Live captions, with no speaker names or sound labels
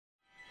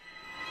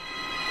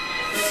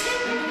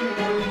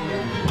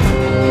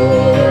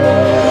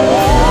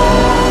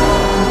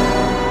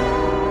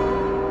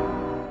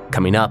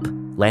Coming up,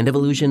 Land of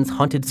Illusion's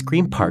Haunted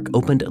Scream Park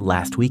opened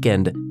last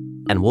weekend,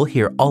 and we'll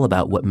hear all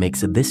about what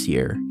makes this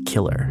year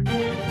killer.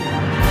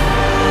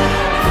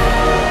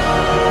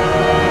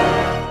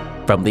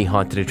 From the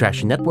Haunted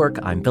Attraction Network,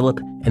 I'm Philip,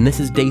 and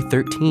this is day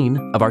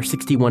 13 of our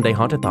 61-day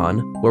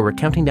Hauntathon, where we're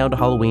counting down to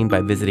Halloween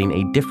by visiting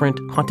a different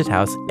haunted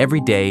house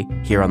every day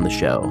here on the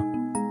show.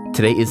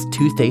 Today is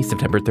Tuesday,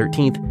 September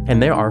 13th,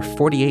 and there are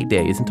 48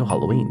 days until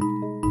Halloween.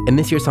 In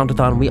this year's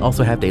Hauntathon, we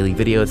also have daily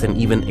videos and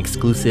even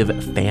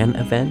exclusive fan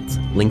events.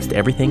 Links to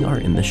everything are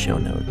in the show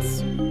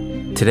notes.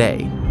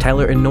 Today,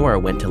 Tyler and Nora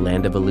went to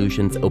Land of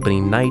Illusion's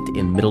opening night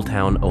in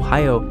Middletown,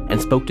 Ohio,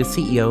 and spoke to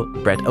CEO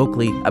Brett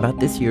Oakley about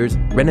this year's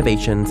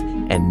renovations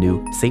and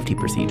new safety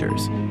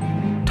procedures.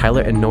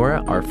 Tyler and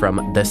Nora are from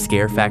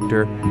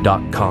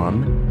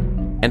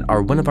thescarefactor.com and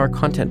are one of our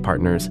content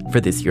partners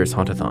for this year's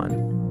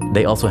Hauntathon.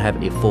 They also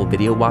have a full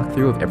video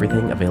walkthrough of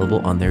everything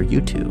available on their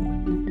YouTube.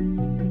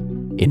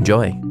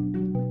 Enjoy.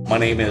 My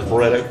name is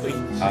Brett Oakley.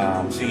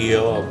 I'm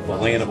CEO of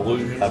Land of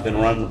Illusion. I've been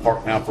running the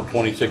park now for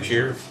 26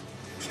 years.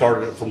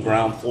 Started it from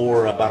ground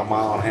floor about a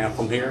mile and a half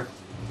from here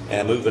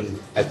and moving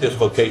at this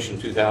location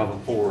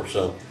 2004.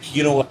 So,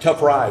 a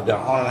tough ride. The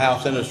haunted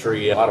house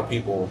industry, a lot of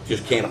people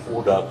just can't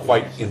afford to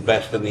quite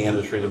invest in the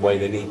industry the way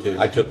they need to.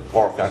 I took the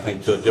park, I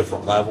think, to a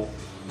different level.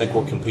 I think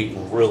we're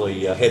competing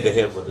really head to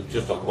head with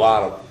just a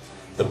lot of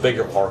the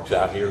bigger parks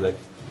out here that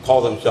call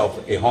themselves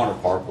a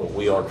haunted park, but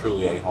we are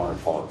truly a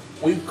haunted park.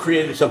 We've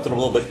created something a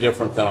little bit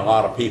different than a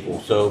lot of people.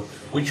 So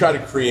we try to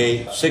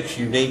create 6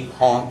 unique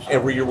haunts.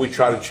 Every year we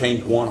try to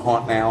change one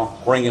haunt now,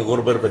 bring in a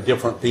little bit of a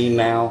different theme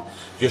now,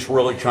 just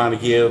really trying to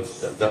give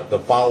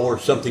the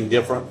followers something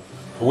different.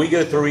 We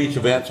go through each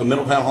event. So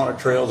Middletown Haunted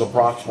Trail is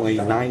approximately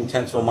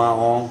 9/10 of a mile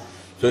long.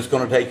 So it's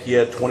going to take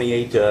you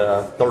 28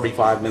 to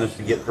 35 minutes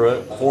to get through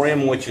it.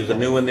 4M, which is a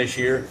new one this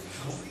year,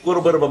 a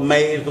little bit of a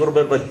maze, a little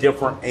bit of a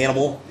different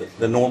animal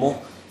than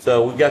normal.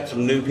 So we've got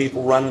some new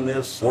people running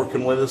this,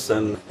 working with us,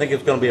 and I think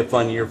it's going to be a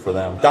fun year for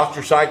them.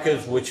 Dr.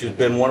 Psycho's, which has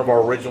been one of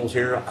our originals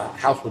here, a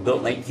house was built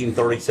in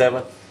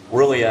 1837,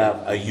 really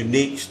a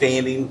unique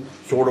standing,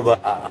 sort of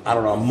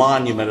a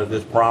monument of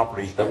this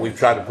property that we've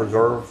tried to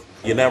preserve.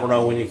 You never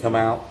know when you come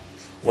out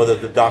whether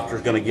the doctor's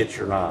going to get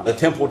you or not. The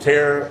Temple of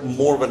Terror,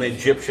 more of an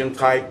Egyptian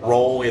type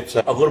role. It's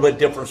a little bit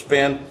different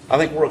spin. I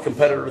think we're a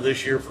competitor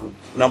this year for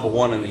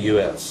 #1 in the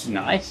U.S.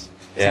 Nice.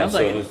 Yeah, Sounds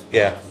like it.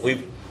 Yeah,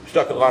 we've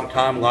stuck a lot of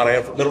time, a lot of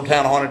effort.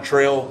 Middletown Haunted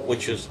Trail,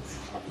 which is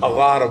a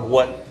lot of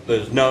what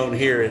is known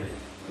here.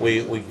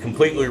 We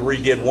completely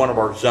redid one of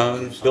our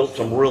zones, built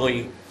some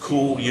really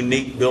cool,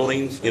 unique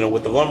buildings.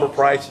 With the lumber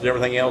prices and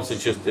everything else,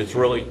 it's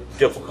really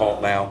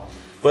difficult now.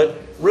 But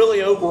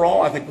really,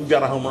 overall, I think we've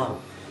got a home run.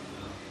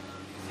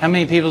 How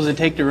many people does it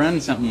take to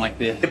run something like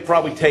this? It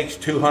probably takes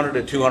 200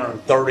 to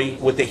 230.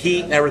 With the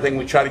heat and everything,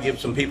 we try to give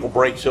some people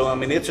breaks. So,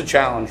 it's a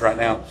challenge right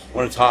now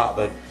when it's hot,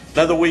 but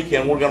another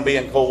weekend, we're going to be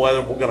in cold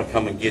weather. We're going to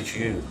come and get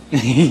you.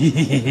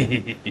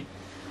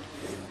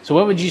 So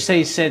what would you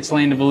say sets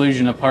Land of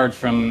Illusion apart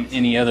from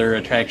any other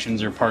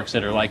attractions or parks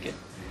that are like it?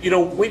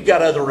 We've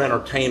got other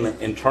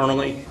entertainment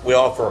internally. We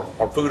offer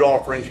our food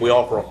offerings. We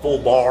offer a full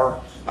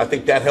bar. I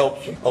think that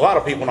helps a lot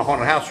of people in the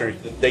haunted house.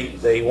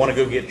 They want to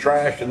go get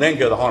trashed and then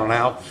go to the haunted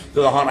house.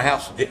 So the haunted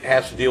house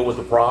has to deal with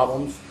the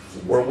problems.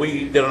 Where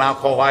we did an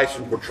alcohol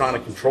license, we're trying to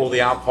control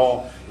the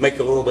alcohol, make it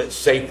a little bit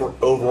safer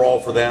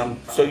overall for them.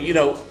 So,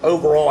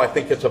 overall, I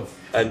think it's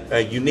a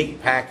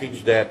unique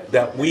package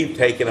that we've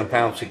taken and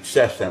found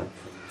success in.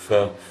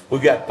 So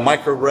we've got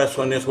micro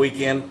wrestling this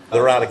weekend.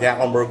 They're out of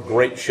Gatlinburg,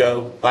 great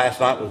show. Last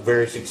night was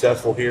very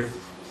successful here.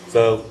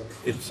 So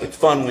it's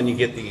fun when you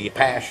get the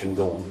passion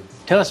going.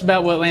 Tell us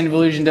about what Land of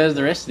Illusion does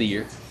the rest of the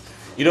year.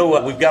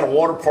 We've got a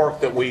water park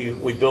that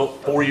we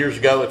built 4 years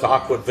ago. It's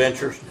Aqua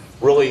Adventures.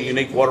 Really a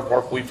unique water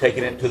park. We've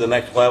taken it to the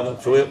next level.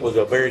 So it was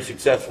a very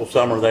successful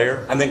summer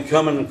there. And then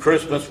coming in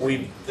Christmas,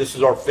 this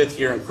is our 5th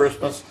year in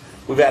Christmas.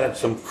 We've added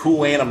some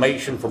cool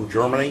animation from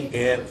Germany.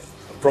 And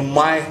from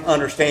my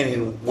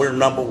understanding, we're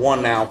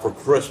 #1 now for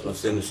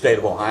Christmas in the state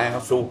of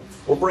Ohio. So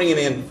we're bringing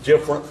in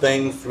different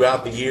things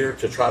throughout the year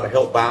to try to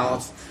help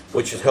balance,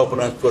 which is helping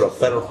us put a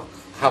better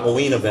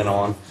Halloween event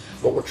on.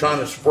 But we're trying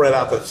to spread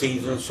out the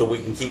seasons so we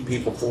can keep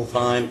people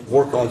full-time,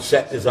 work on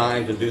set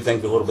designs, and do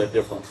things a little bit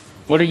different.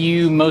 What are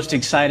you most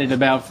excited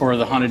about for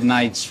the Haunted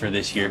Nights for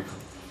this year?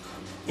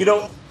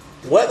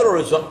 Weather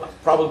is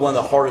probably one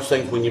of the hardest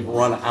things when you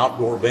run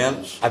outdoor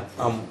events.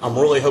 I'm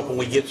really hoping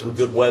we get some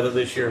good weather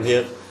this year and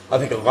hit. I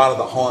think a lot of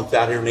the haunts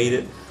out here need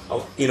it.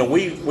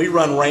 We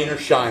run rain or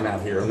shine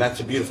out here, and that's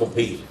a beautiful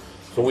piece.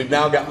 So we've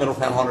now got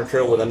Middletown Haunted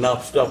Trail with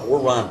enough stuff. We're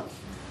running.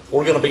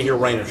 We're going to be here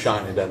rain or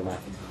shine. It doesn't matter.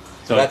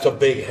 So that's a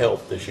big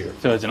help this year.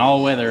 So it's an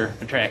all-weather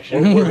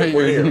attraction.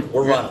 We're here.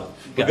 We're running.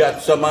 We've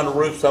got some under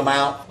roof, some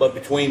out, but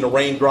between the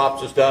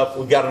raindrops and stuff,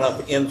 we've got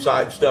enough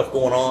inside stuff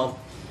going on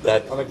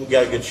that I think we've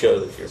got a good show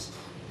this year.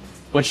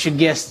 What should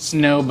guests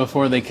know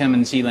before they come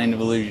and see Land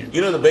of Illusion?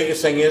 The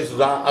biggest thing is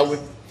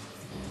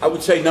I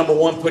would say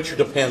 #1, put your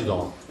Depends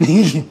on.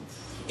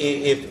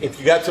 if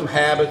you got some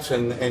habits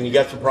and you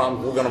got some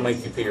problems, we're going to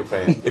make you pee your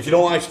pants. If you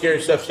don't like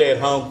scary stuff, stay at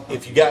home.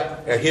 If you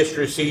got a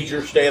history of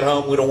seizures, stay at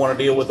home. We don't want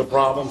to deal with the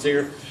problems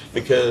here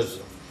because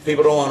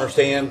people don't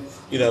understand,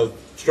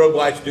 strobe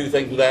lights do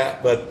things with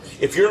that. But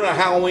if you're in a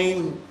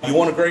Halloween, you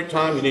want a great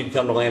time, you need to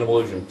come to Land of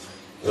Illusion.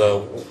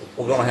 So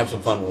we're going to have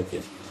some fun with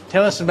you.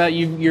 Tell us about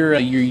your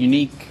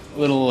unique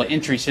little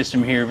entry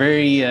system here.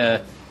 Very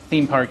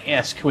theme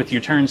park-esque with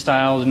your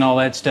turnstiles and all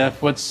that stuff.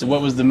 What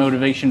was the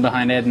motivation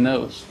behind adding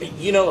those?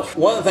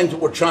 One of the things that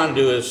we're trying to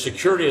do is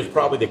security is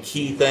probably the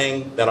key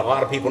thing that a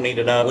lot of people need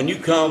to know. When you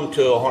come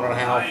to a haunted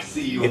house,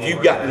 if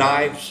you've got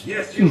knives...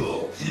 Yes,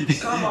 you.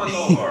 Come on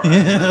over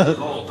and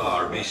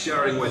Goldar be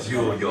sharing with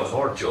you your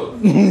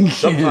fortune.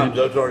 Sometimes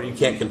those you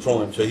can't control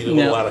them, so he's a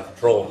little out of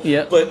control.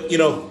 Yep. But,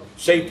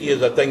 safety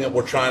is a thing that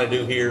we're trying to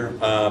do here.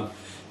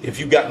 If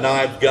you've got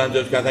knives, guns,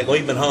 those kind of things,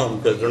 leave them at home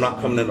because they're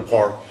not coming in the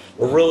park.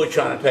 We're really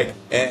trying to take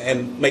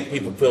and make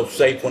people feel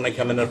safe when they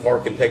come into the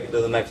park and take it to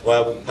the next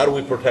level. How do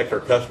we protect our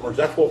customers?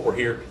 That's what we're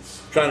here,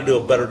 trying to do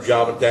a better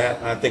job at that.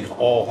 And I think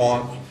all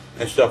haunts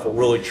and stuff are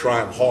really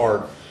trying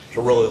hard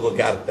to really look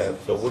out at that.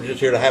 So we're just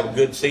here to have a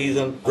good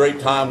season,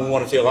 great time. We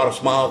want to see a lot of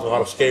smiles, a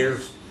lot of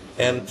scares,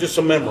 and just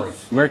some memories.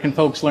 Where can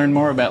folks learn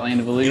more about Land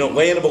of Illusion?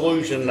 Land of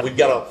Illusion, we've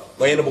got a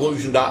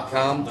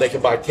landofillusion.com. They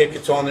can buy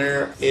tickets on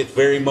there. It's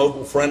very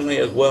mobile friendly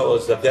as well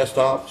as the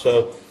desktop.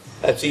 So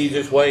that's the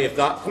easiest way. If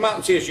not, come out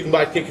and see us. You can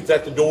buy tickets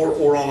at the door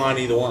or online,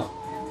 either one.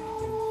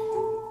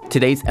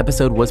 Today's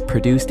episode was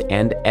produced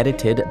and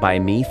edited by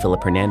me,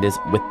 Philip Hernandez,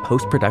 with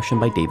post-production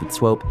by David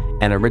Swope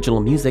and original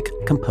music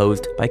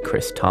composed by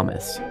Chris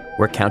Thomas.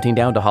 We're counting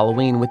down to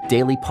Halloween with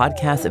daily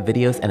podcasts,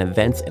 videos, and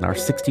events in our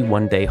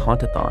 61-day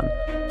Hauntathon.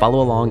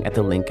 Follow along at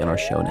the link in our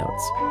show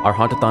notes. Our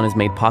Hauntathon is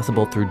made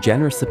possible through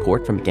generous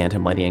support from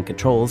Gantom Lighting and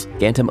Controls.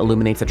 Gantom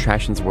illuminates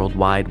attractions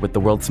worldwide with the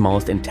world's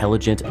smallest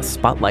intelligent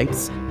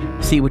spotlights.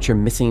 See what you're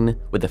missing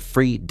with a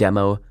free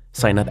demo.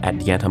 Sign up at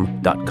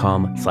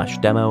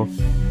gantom.com/demo.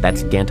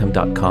 That's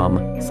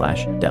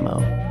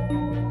gantom.com/demo.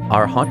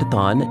 Our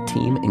Hauntathon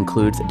team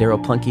includes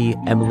Daryl Plunkey,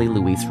 Emily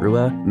Louise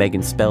Rua,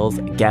 Megan Spells,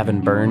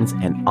 Gavin Burns,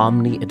 and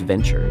Omni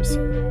Adventures.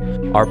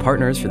 Our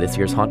partners for this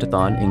year's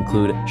Hauntathon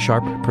include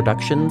Sharp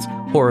Productions,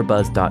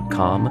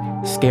 HorrorBuzz.com,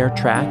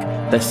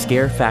 ScareTrack,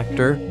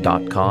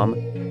 TheScareFactor.com,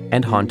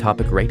 and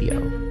Hauntopic Radio.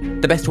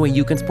 The best way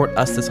you can support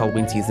us this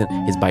Halloween season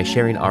is by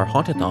sharing our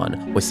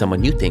Hauntathon with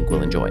someone you think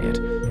will enjoy it.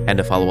 And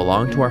to follow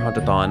along to our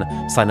Hauntathon,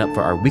 sign up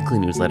for our weekly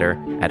newsletter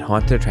at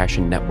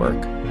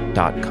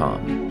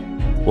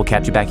HauntedAttractionNetwork.com. We'll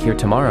catch you back here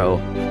tomorrow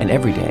and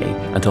every day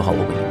until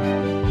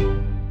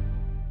Halloween.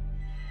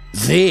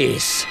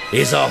 This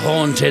is a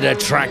Haunted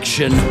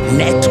Attraction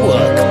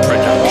Network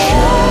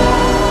production.